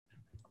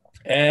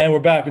And we're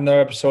back with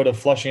another episode of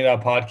Flushing It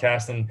Out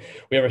podcast, and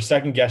we have our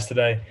second guest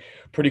today.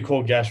 Pretty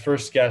cool guest.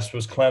 First guest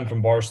was Clem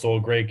from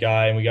Barstool, great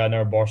guy, and we got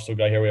another Barstool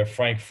guy here. We have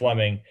Frank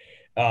Fleming,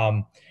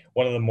 um,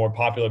 one of the more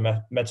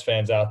popular Mets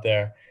fans out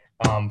there.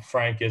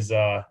 Frank is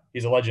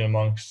he's a legend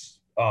amongst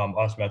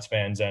us Mets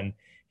fans, and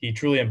he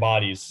truly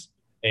embodies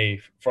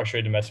a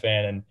frustrated Mets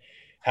fan and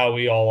how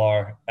we all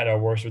are at our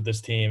worst with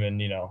this team,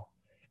 and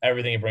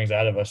everything it brings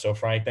out of us. So,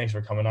 Frank, thanks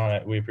for coming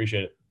on. We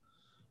appreciate it.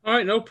 All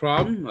right, no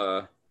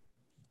problem.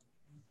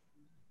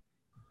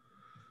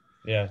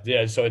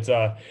 Yeah. So it's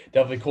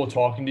definitely cool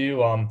talking to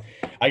you.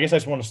 I guess I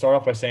just want to start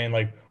off by saying,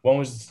 like, when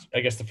was,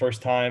 I guess, the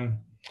first time,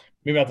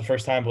 maybe not the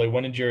first time, but like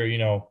when did your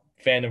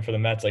fandom for the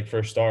Mets like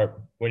first start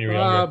when you were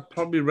younger?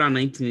 Probably around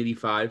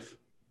 1985.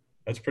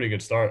 That's a pretty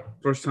good start.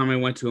 First time I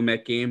went to a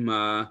Met game.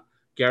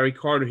 Gary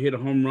Carter hit a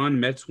home run.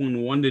 Mets won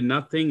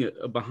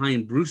 1-0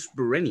 behind Bruce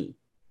Bereni.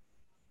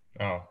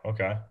 Oh,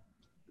 okay.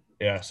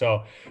 Yeah.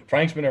 So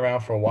Frank's been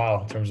around for a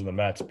while in terms of the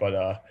Mets,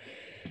 but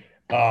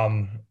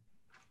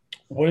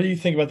what do you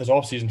think about this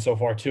offseason so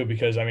far too?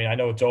 Because I mean, I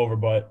know it's over,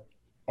 but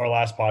our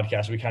last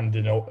podcast we kind of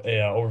did an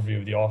overview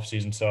of the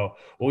offseason. So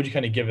what would you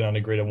kind of give it on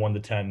a grade of 1 to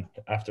 10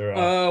 after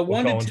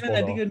 1 to Cohen's 10,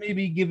 I think I'd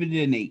maybe give it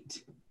an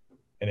 8.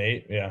 An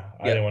 8? Yeah.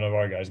 I Yeah. think one of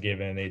our guys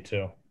gave it an 8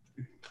 too.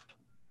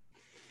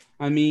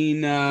 I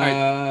mean,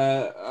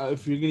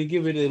 if you're gonna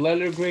give it a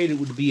letter grade, it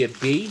would be a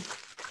B.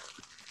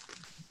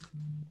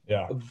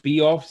 Yeah. A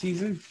B off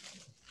season.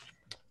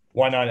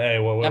 Why not A?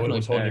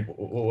 Definitely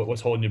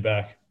What's holding you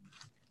back?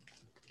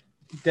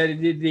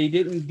 That they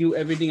didn't do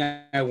everything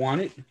I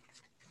wanted.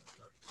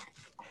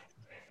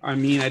 I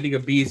mean, I think a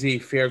B is a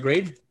fair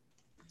grade.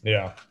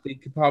 Yeah. They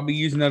could probably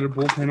use another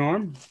bullpen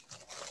arm.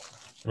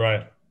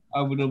 Right.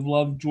 I would have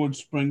loved George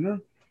Springer.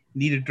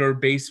 Need a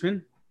third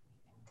baseman.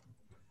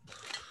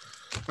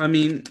 I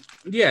mean,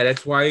 yeah,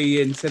 that's why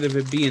instead of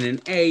it being an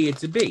A,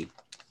 it's a B.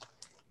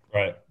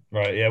 Right.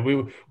 Yeah, we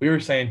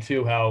were saying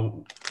too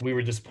how we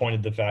were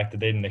disappointed the fact that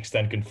they didn't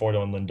extend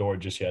Conforto and Lindor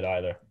just yet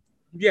either.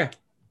 Yeah.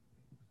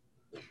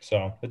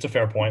 So it's a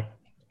fair point.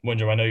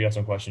 Windrum, I know you got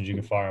some questions. You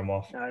can fire them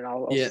off.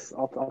 I'll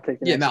take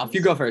the Yeah, next Mal, one. if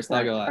you go first,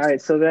 I'll go last. All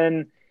right, so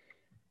then,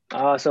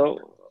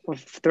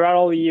 throughout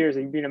all the years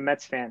of being a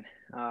Mets fan,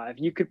 if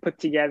you could put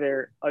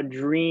together a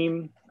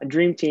dream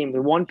team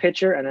with one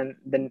pitcher and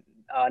then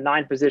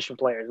 9 position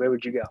players, where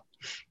would you go?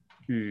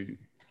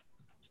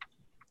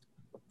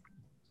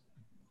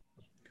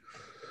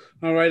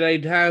 All right,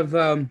 I'd have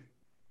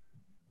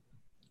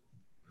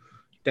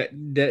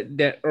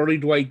that early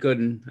Dwight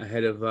Gooden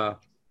ahead of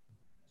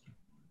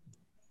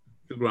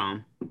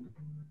DeGrom.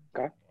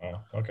 Okay.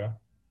 Okay.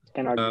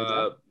 Can't argue with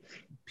that.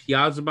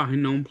 Piazza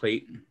behind home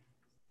plate.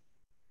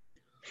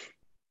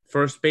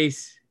 First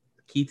base,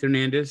 Keith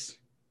Hernandez.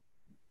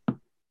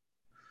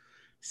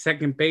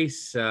 Second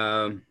base,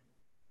 I'll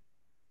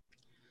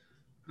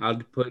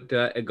put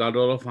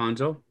Edgardo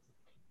Alfonso.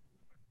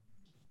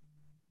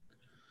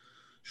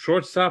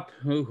 Shortstop,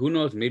 who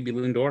knows? Maybe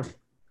Lindor.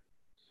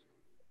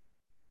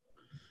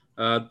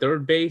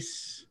 Third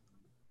base,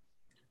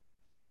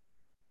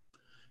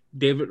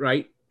 David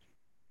Wright.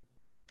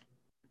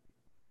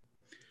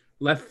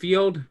 Left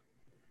field,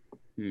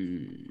 Left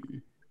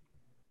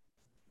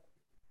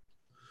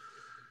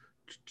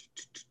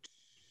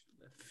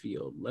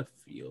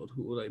field.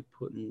 Who would I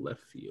put in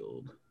left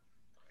field?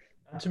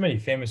 Not too many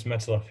famous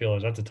Mets left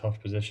fielders. That's a tough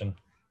position.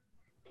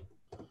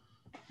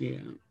 Yeah.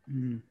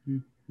 And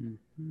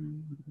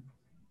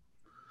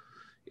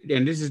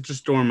this is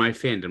just during my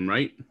fandom,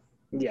 right?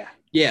 Yeah.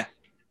 Yeah.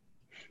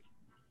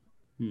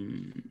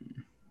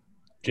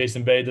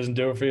 Jason Bay doesn't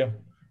do it for you?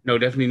 No,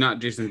 definitely not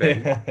Jason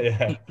Bay.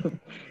 Yeah,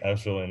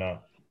 absolutely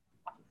not.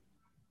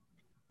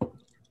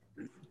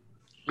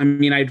 I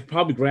mean, I'd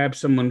probably grab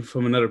someone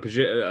from another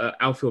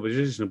outfield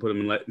position and put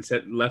him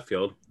in left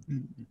field.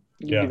 You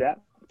Yeah. do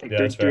that. Take Yeah,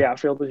 that's three fair.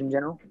 outfielders in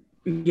general.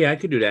 Yeah, I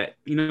could do that.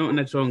 And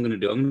that's what I'm going to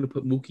do. I'm going to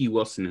put Mookie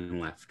Wilson in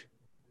left.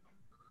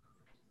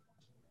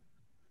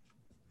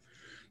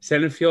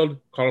 Center field,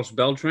 Carlos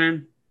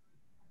Beltran.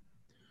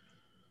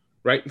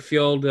 Right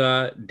field,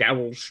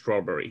 Darryl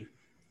Strawberry.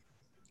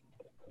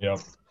 Yep.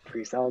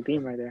 Pretty solid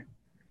team right there.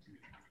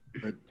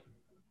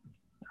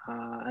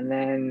 And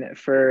then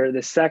for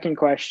the second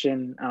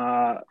question,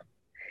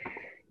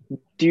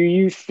 do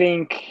you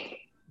think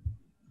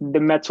the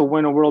Mets will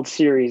win a World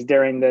Series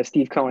during the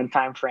Steve Cohen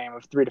time frame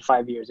of 3 to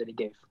 5 years that he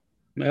gave?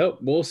 Well,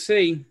 we'll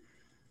see.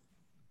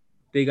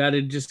 They got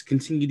to just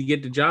continue to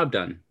get the job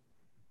done.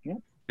 Yeah.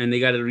 And they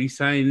got to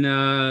re-sign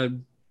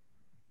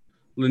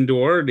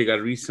Lindor. They got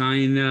to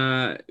re-sign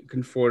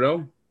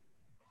Conforto.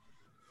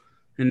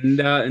 And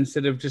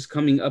instead of just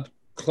coming up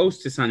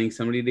close to signing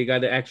somebody, they got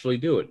to actually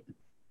do it.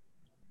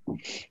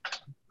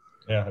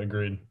 Yeah,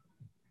 agreed.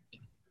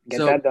 Get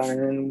that done, and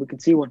then we can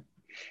see one.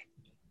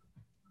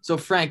 So,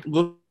 Frank,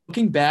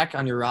 looking back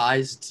on your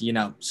rise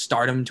to,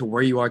 stardom to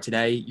where you are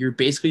today, you're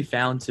basically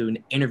found to an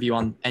interview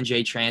on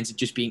NJ Transit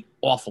just being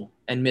awful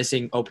and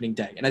missing opening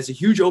day. And as a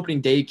huge opening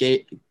day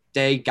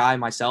guy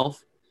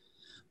myself,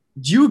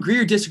 do you agree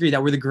or disagree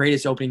that we're the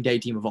greatest opening day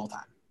team of all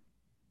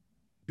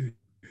time?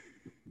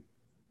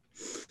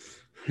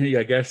 Yeah,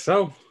 I guess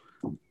so.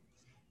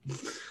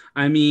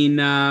 I mean,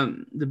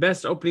 the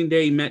best opening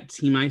day Met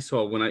team I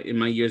saw in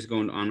my years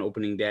going on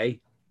opening day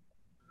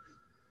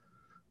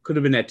could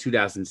have been at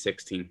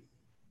 2016.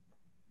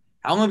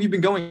 How long have you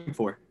been going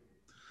for?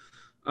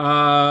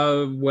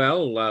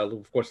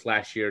 Of course,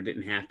 last year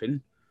didn't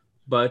happen,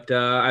 but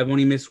I've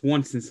only missed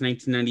one since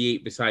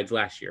 1998 besides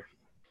last year.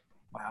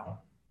 Wow.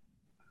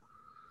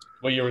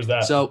 What year was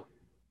that? So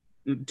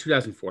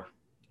 2004.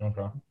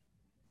 Okay.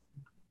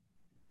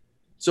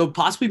 So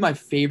possibly my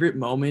favorite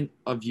moment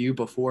of you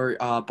before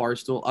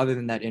Barstool, other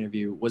than that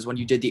interview, was when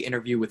you did the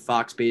interview with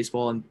Fox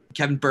Baseball and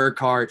Kevin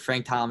Burkhardt,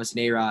 Frank Thomas,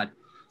 and A-Rod.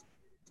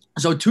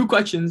 So 2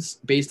 questions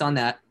based on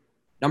that.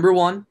 Number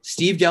 1,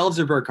 Steve Gelbs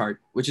or Burkhardt?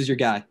 Which is your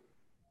guy?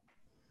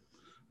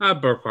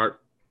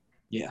 Burkhardt.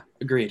 Yeah,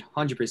 agreed.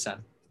 100%.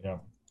 Yeah.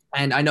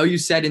 And I know you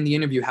said in the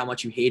interview how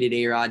much you hated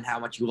A-Rod and how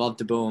much you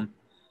loved Boom.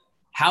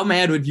 How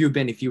mad would you have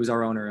been if he was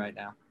our owner right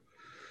now?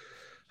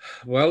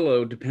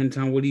 Well, it depends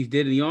on what he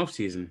did in the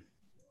offseason.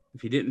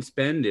 If he didn't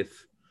spend,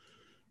 if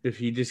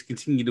he just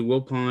continued to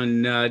whoop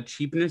on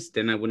cheapness,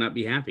 then I would not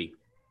be happy.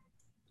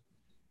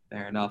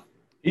 Fair enough.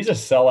 He's a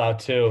sellout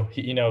too,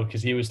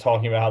 because he was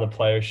talking about how the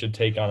players should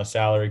take on a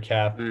salary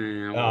cap,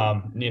 and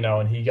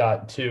he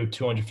got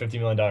 $250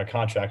 million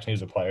contracts and he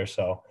was a player.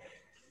 So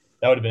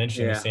that would have been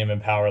interesting to see him in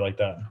power like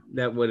that.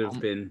 That would have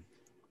been.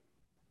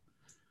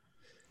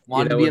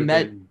 Wanted to be a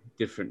Met.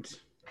 Different.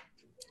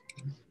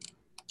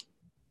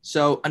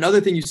 So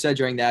another thing you said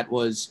during that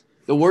was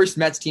the worst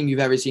Mets team you've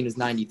ever seen is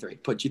 93.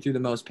 Put you through the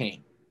most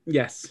pain.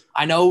 Yes.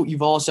 I know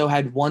you've also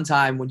had one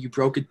time when you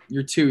broke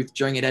your tooth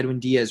during an Edwin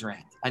Diaz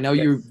rant. I know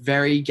you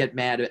get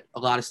mad at a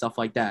lot of stuff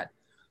like that.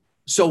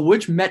 So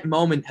which Met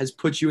moment has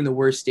put you in the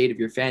worst state of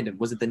your fandom?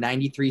 Was it the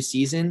 93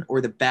 season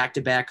or the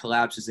back-to-back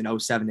collapses in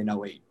 07 and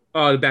 08?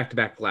 Oh, the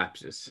back-to-back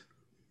collapses.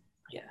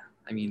 Yeah.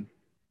 I mean,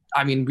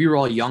 we were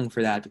all young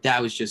for that, but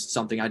that was just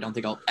something I don't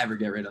think I'll ever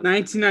get rid of.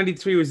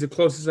 1993 was the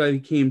closest I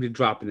came to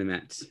dropping the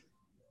Mets.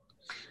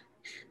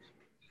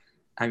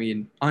 I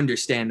mean,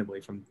 understandably,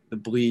 from the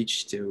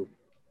bleach to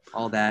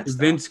all that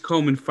Vince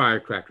Coleman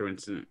firecracker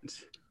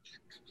incident.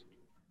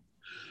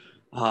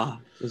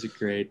 Those are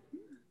great.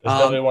 It's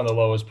definitely one of the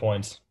lowest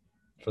points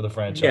for the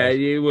franchise.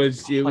 Yeah, it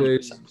was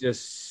 100%.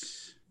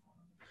 just.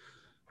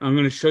 I'm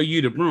going to show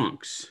you the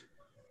Bronx.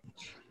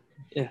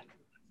 Yeah.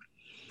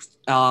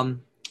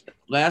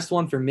 Last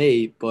one for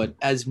me, but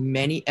as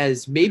maybe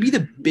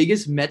the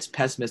biggest Mets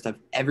pessimist I've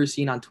ever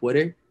seen on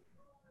Twitter.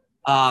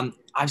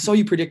 I saw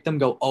you predict them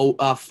go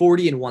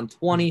 40 and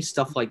 120,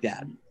 stuff like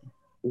that.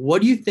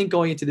 What do you think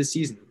going into this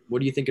season?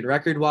 What are you thinking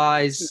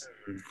record-wise,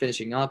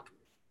 finishing up?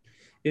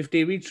 If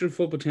they reach their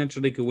full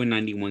potential, they could win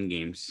 91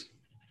 games.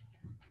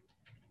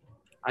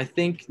 I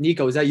think,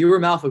 Nico, is that you or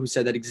Malfa who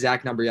said that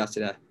exact number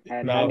yesterday?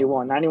 And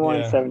 91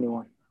 and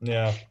 71.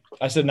 Yeah,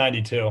 I said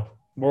 92.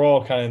 We're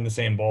all kind of in the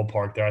same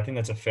ballpark there. I think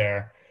that's a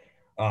fair,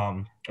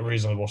 a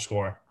reasonable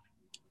score.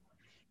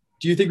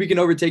 Do you think we can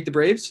overtake the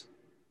Braves?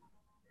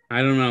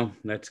 I don't know.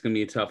 That's going to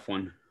be a tough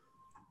one.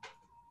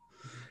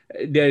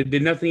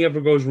 Nothing ever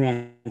goes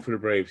wrong for the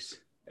Braves.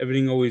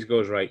 Everything always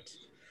goes right.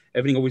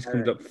 Everything always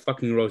comes up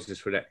fucking roses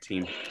for that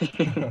team.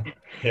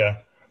 Yeah,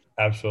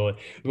 absolutely.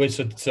 Wait,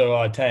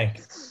 so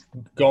Tank,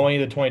 going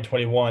into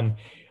 2021,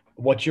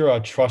 what's your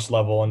trust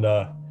level in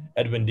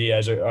Edwin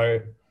Diaz?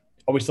 Are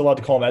we still allowed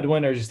to call him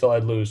Edwin, or is he still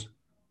Ed Luz?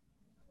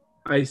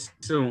 I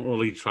still don't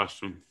really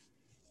trust him.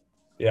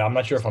 Yeah, I'm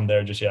not sure if I'm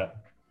there just yet.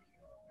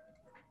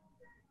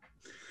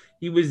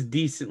 He was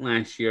decent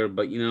last year,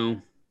 but,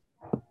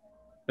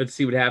 let's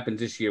see what happens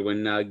this year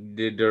when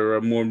there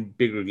are more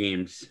bigger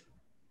games.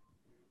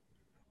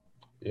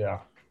 Yeah,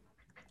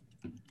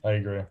 I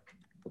agree.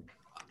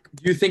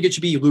 Do you think it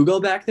should be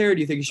Lugo back there, or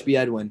do you think it should be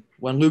Edwin?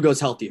 When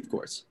Lugo's healthy, of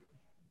course.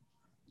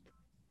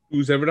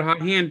 Who's ever the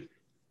hot hand?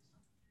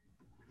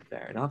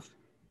 Fair enough.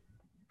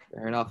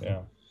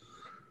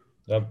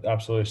 Yeah,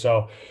 absolutely.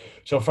 So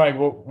Frank,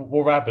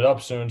 we'll wrap it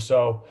up soon.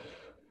 So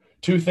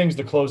 2 things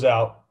to close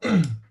out.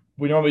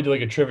 We normally do like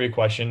a trivia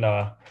question.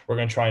 We're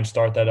going to try and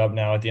start that up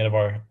now at the end of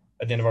our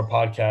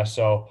podcast.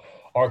 So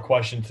our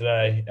question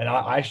today, and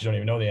I actually don't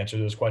even know the answer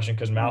to this question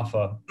because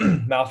Malfa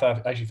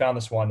actually found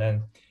this one,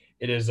 and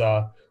it is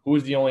who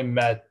is the only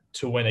Met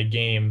to win a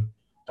game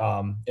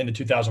in the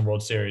 2000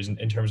 World Series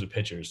in terms of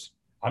pitchers?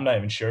 I'm not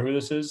even sure who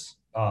this is.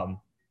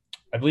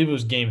 I believe it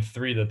was Game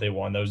 3 that they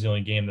won. That was the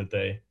only game that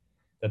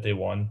they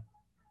won.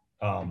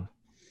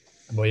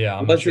 But yeah,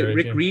 I'm not sure. Was it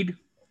Rick Reed?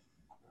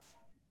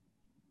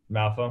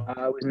 Malfa?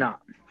 It was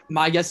not.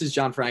 My guess is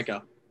John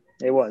Franco.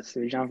 It was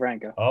John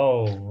Franco.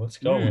 Oh, let's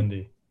go,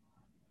 Wendy.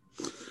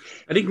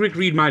 I think Rick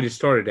Reed might have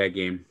started that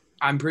game.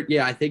 I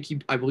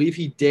believe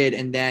he did,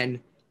 and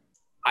then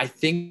I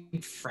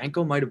think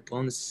Franco might have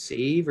blown the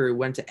save or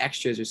went to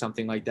extras or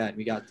something like that, and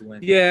we got the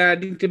win. Yeah, I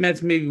think the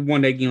Mets maybe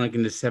won that game like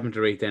in the 7th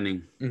or 8th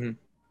inning. Mm-hmm.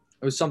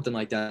 It was something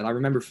like that. I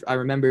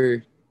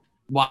remember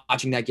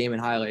watching that game in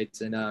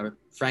highlights, and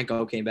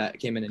Franco came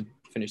in and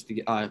finished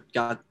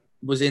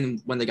was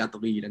in when they got the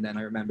lead, and then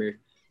I remember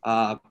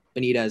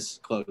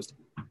Benitez closed.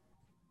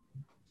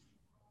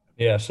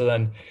 Yeah, so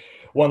then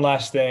one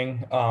last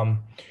thing.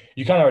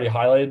 You kind of already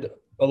highlighted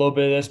a little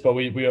bit of this, but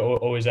we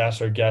always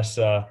ask our guests,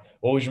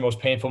 what was your most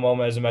painful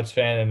moment as a Mets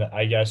fan, and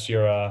I guess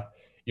your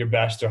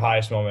best or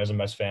highest moment as a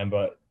Mets fan.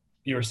 But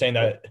you were saying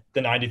that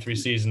the '93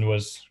 season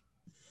was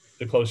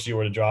the closest you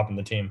were to dropping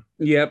the team.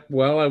 Yep.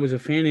 Well, I was a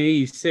fan in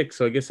 '86,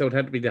 so I guess that would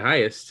have to be the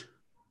highest.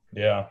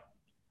 Yeah,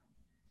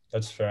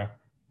 that's fair.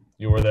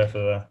 You were there for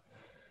the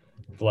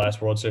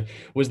last World Series.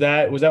 Was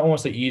that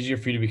almost like easier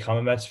for you to become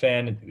a Mets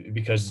fan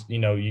because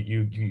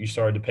you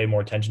started to pay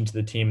more attention to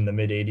the team in the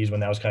mid '80s when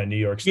that was kind of New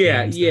York's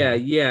team? Yeah.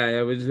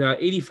 It was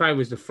 '85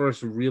 was the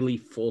first really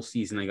full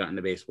season I got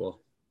into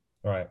baseball.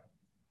 Right.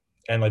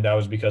 And like that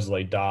was because of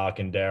like Doc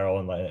and Daryl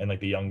and like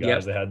the young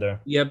guys they had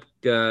there. Yep.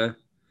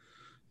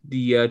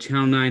 The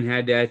Channel 9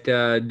 had that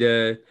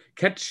the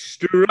catch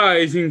the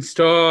rising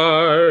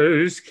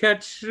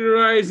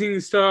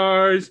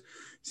stars,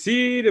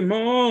 see them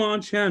all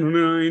on Channel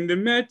 9. The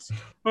Mets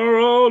are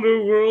all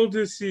the world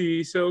to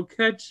see, so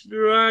catch the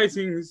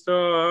rising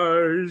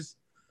stars.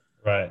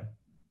 Right.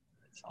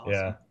 That's awesome.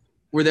 Yeah.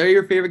 Were there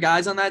your favorite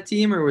guys on that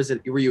team, or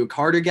were you a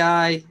Carter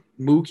guy,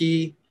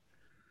 Mookie?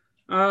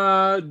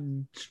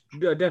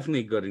 Definitely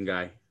a Gooden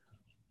guy.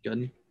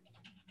 Gooden.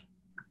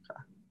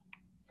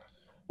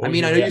 I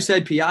mean, I know you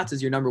said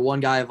Piazza's your number one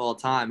guy of all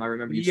time. I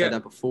remember you said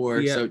that before.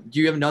 Yeah. So do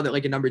you have another,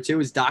 like a number two?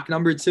 Is Doc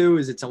number two?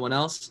 Is it someone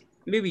else?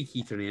 Maybe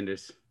Keith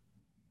Hernandez.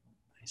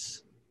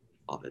 Nice.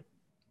 Love it.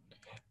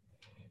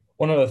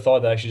 One other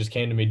thought that actually just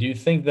came to me. Do you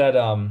think that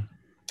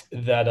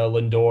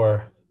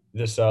Lindor,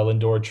 this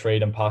Lindor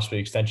trade and possibly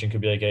extension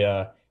could be like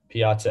a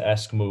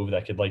Piazza-esque move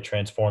that could like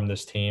transform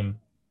this team?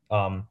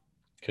 Because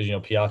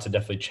Piazza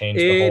definitely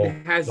changed the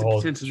whole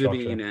potential structure.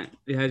 to be in that.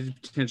 It has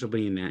potential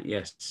being that.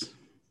 Yes.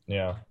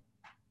 Yeah.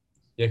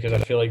 Yeah, because I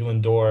feel like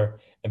Lindor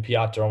and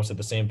Piazza are almost at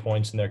the same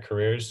points in their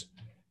careers,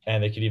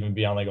 and they could even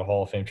be on like a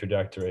Hall of Fame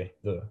trajectory.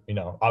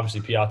 Obviously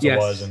Piazza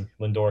was, and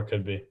Lindor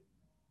could be.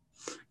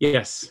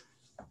 Yes.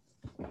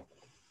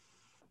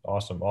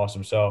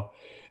 Awesome. So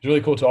it's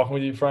really cool talking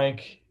with you,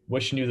 Frank.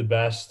 Wishing you the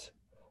best.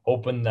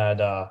 Hoping that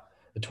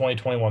the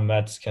 2021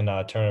 Mets can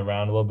turn it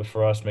around a little bit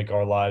for us, make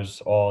our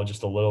lives all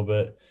just a little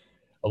bit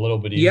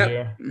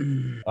easier.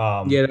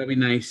 Yeah, that'd be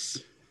nice.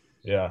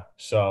 Yeah.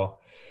 So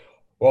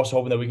we're also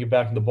hoping that we can get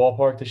back in the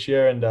ballpark this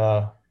year, and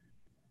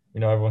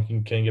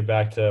everyone can get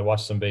back to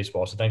watch some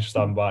baseball. So thanks for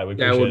stopping by. We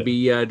appreciate it. That would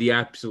be the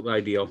absolute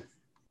ideal.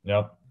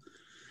 Yep.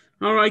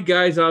 All right,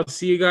 guys. I'll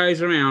see you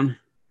guys around.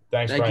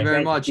 Thanks, Thank Frank. you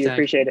very much. You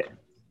appreciate it.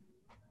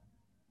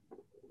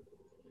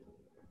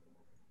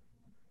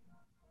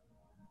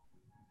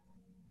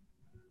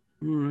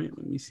 All right.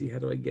 Let me see. How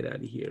do I get out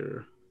of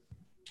here?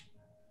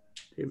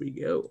 There we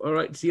go. All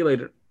right. See you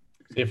later.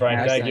 See you,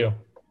 Frank. Thank you.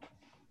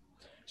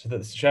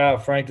 So shout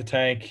out Frank the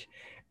Tank,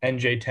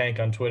 NJ Tank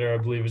on Twitter, I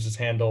believe is his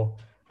handle.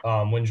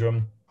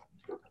 Windrum,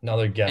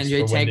 another guest.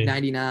 NJ for Tank Wendy.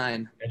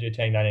 99. NJ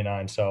Tank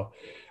 99. So,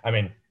 I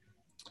mean,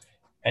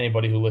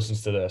 anybody who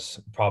listens to this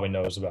probably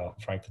knows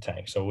about Frank the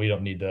Tank. So we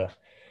don't need to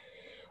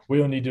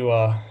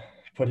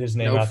put his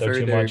name out there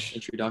too much.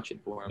 Introduction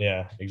for him.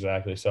 Yeah,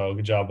 exactly. So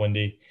good job,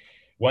 Wendy.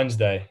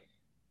 Wednesday,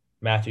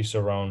 Matthew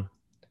Cerrone,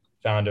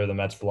 founder of the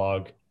Mets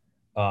blog.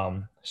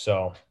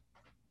 So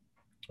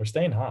we're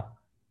staying hot.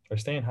 We're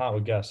staying hot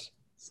with guests.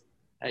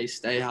 Hey,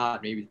 stay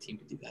hot. Maybe the team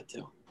could do that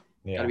too.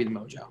 Yeah. Gotta be the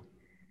mojo.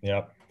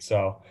 Yep.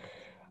 So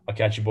I'll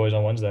catch you boys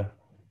on Wednesday.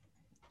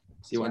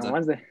 See you on Wednesday.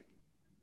 Wednesday.